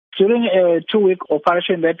During a 2-week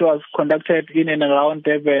operation that was conducted in and around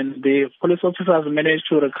Durban, the police officers managed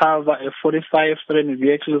to recover 45 stolen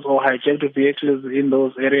vehicles or hijacked vehicles in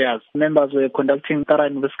those areas. Members were conducting thorough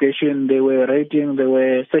investigation. They were raiding, they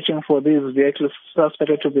were searching for these vehicles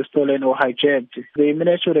suspected to be stolen or hijacked. They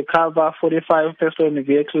managed to recover 45 stolen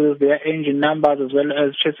vehicles. Their engine numbers as well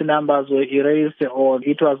as chassis numbers were erased or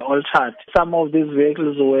it was altered. Some of these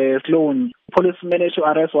vehicles were cloned. Police managed to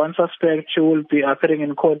arrest one suspect who will be appearing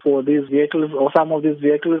in court for these vehicles or some of these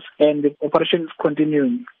vehicles, and the operation is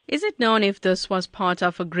continuing. Is it known if this was part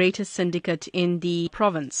of a greater syndicate in the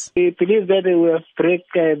province? We believe that they will break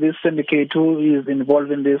this syndicate who is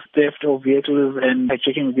involved in this theft of vehicles and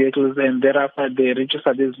hijacking vehicles, and thereafter they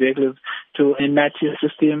register these vehicles to eNatis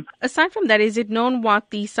system. Aside from that, is it known what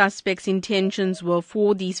the suspects' intentions were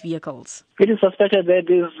for these vehicles? It is suspected that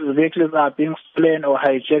these vehicles are being stolen or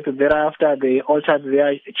hijacked. Thereafter, they altered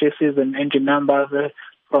their chassis and engine numbers.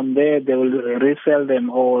 From there, they will resell them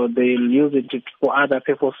or they'll use it for other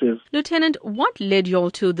purposes. Lieutenant, what led you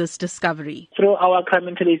all to this discovery? Through our crime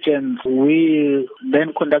intelligence, we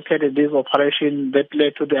then conducted this operation that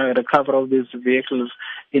led to the recovery of these vehicles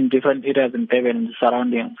in different areas in Durban and the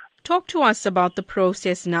surroundings. Talk to us about the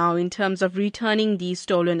process now in terms of returning these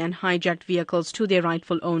stolen and hijacked vehicles to their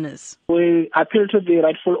rightful owners. We appeal to the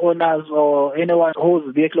rightful owners or anyone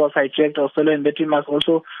whose vehicle was hijacked or stolen that you must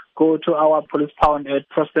also go to our police pound at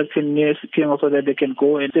prospecting near Isipingo so that they can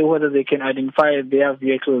go and see whether they can identify their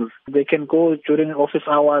vehicles. They can go during office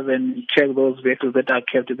hours and check those vehicles that are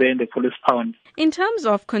kept there in the police pound. In terms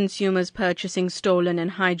of consumers purchasing stolen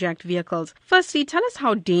and hijacked vehicles, firstly, tell us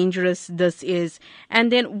how dangerous this is,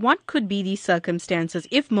 and then what could be the circumstances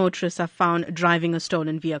if motorists are found driving a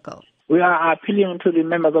stolen vehicle? We are appealing to the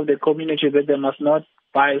members of the community that they must not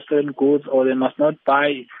buy stolen goods or they must not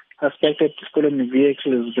buy suspected stolen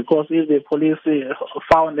vehicles, because if the police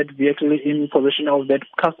found that vehicle in possession of that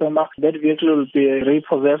customer, that vehicle will be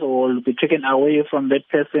repossessed or will be taken away from that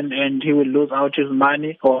person and he will lose out his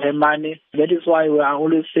money or her money. That is why we are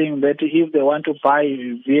always saying that if they want to buy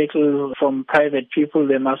vehicles from private people,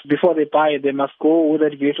 they must, before they buy, they must go with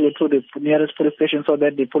that vehicle to the nearest police station so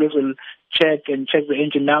that the police will check the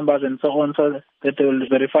engine numbers and so on, so that they will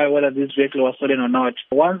verify whether this vehicle was stolen or not.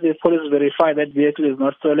 Once the police verify that vehicle is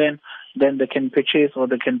not stolen, then they can purchase or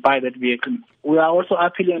they can buy that vehicle. We are also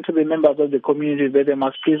appealing to the members of the community that they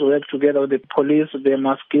must please work together with the police. They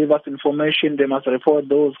must give us information. They must report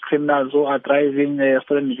those criminals who are driving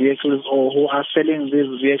stolen vehicles or who are selling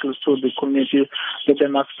these vehicles to the community. That they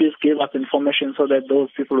must please give us information so that those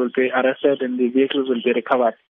people will be arrested and the vehicles will be recovered.